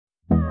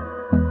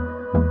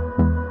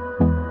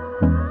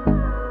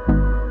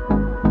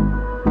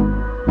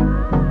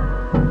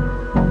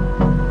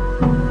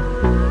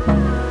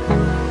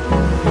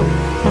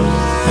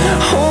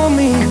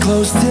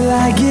close till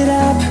I get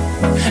up.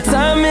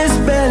 Time is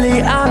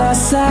barely on our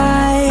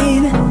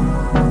side.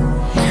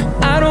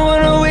 I don't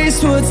wanna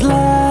waste what's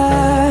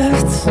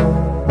left.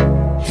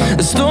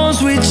 The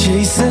storms we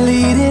chase are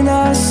leading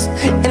us,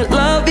 and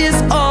love is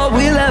all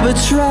we'll ever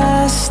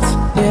trust.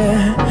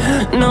 Yeah,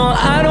 no,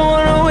 I don't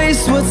wanna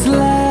waste what's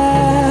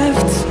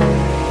left.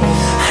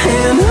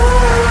 And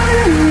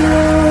on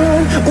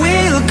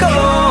we'll go,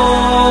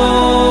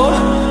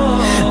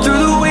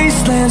 through the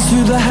wastelands,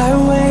 through the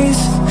highways,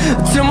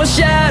 till my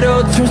shadow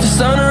turns to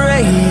sun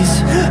rays.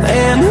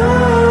 And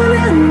on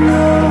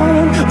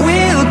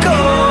we'll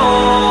go,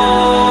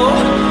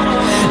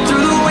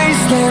 through the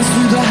wastelands,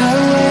 through the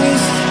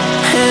highways,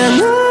 and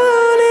on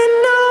we'll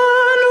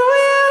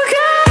go.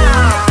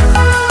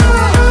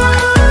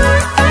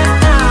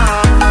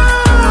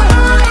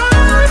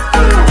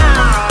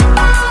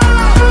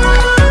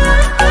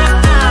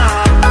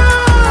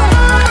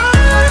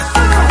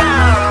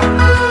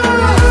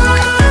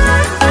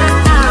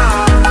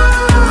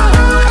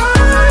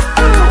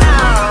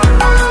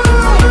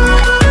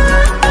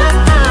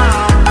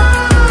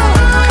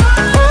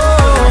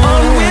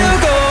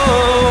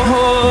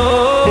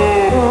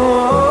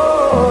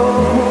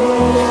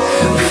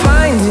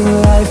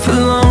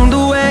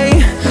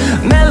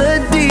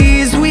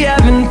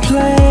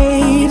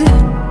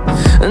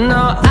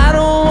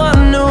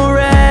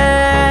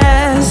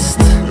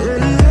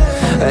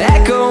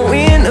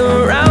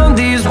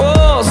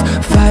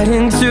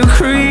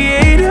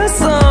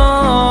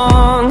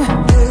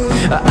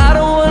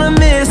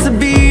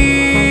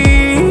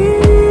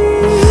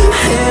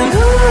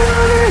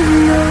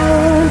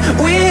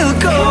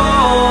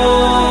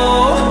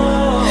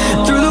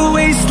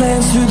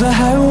 Through the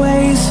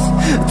highways,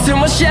 till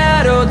my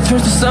shadow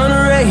turns to sun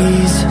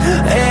rays.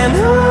 And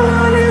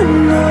on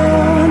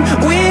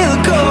we'll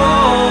go,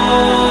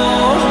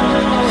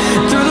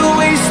 through the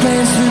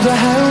wastelands, through the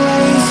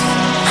highways,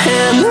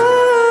 and on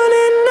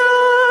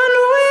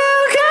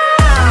we'll go.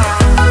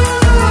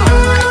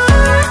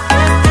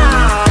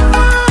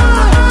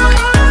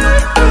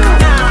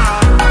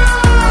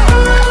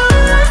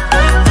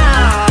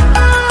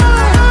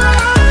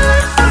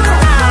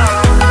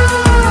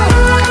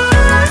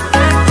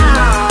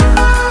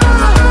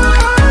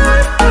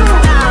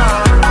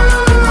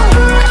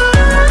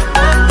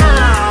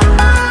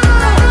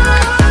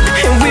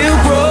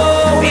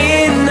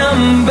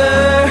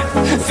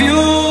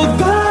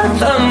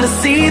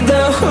 See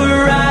the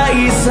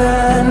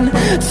horizon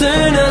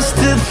turn us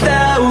to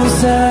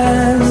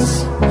thousands,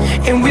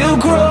 and we'll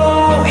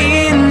grow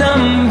in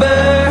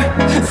number,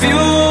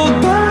 fueled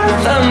by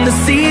them. To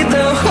see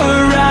the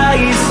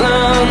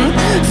horizon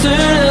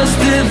turn us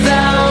to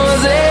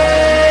thousands,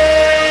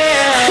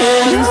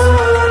 and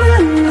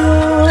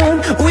on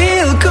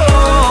we'll go,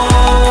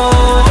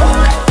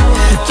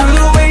 through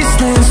the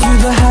wastelands, through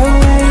the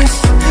highways,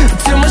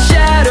 till my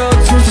shadow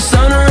turns to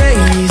sun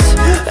rays.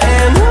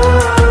 And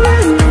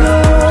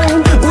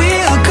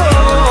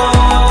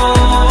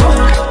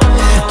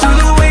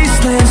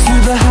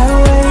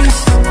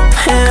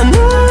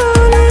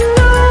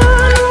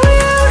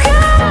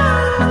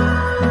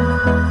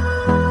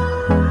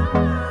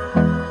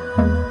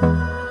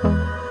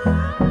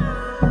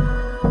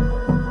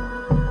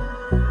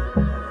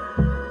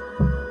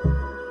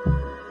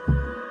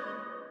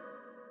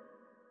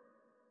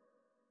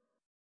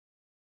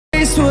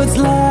what's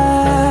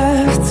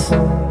left.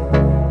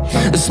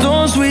 The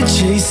storms we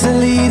chase are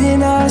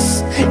leading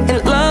us,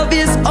 and love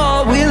is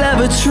all we'll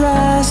ever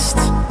trust.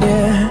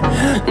 Yeah,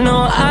 no,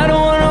 I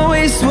don't wanna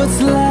waste what's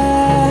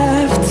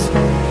left.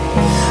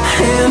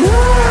 And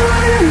on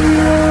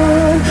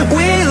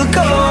we'll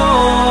go,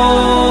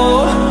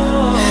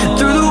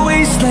 through the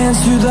wastelands,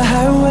 through the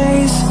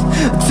highways,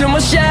 till my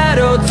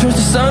shadow turns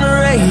to sun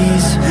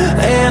rays.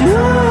 And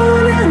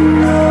on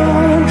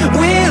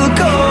we'll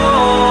go,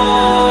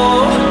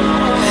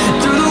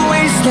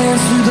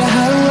 through the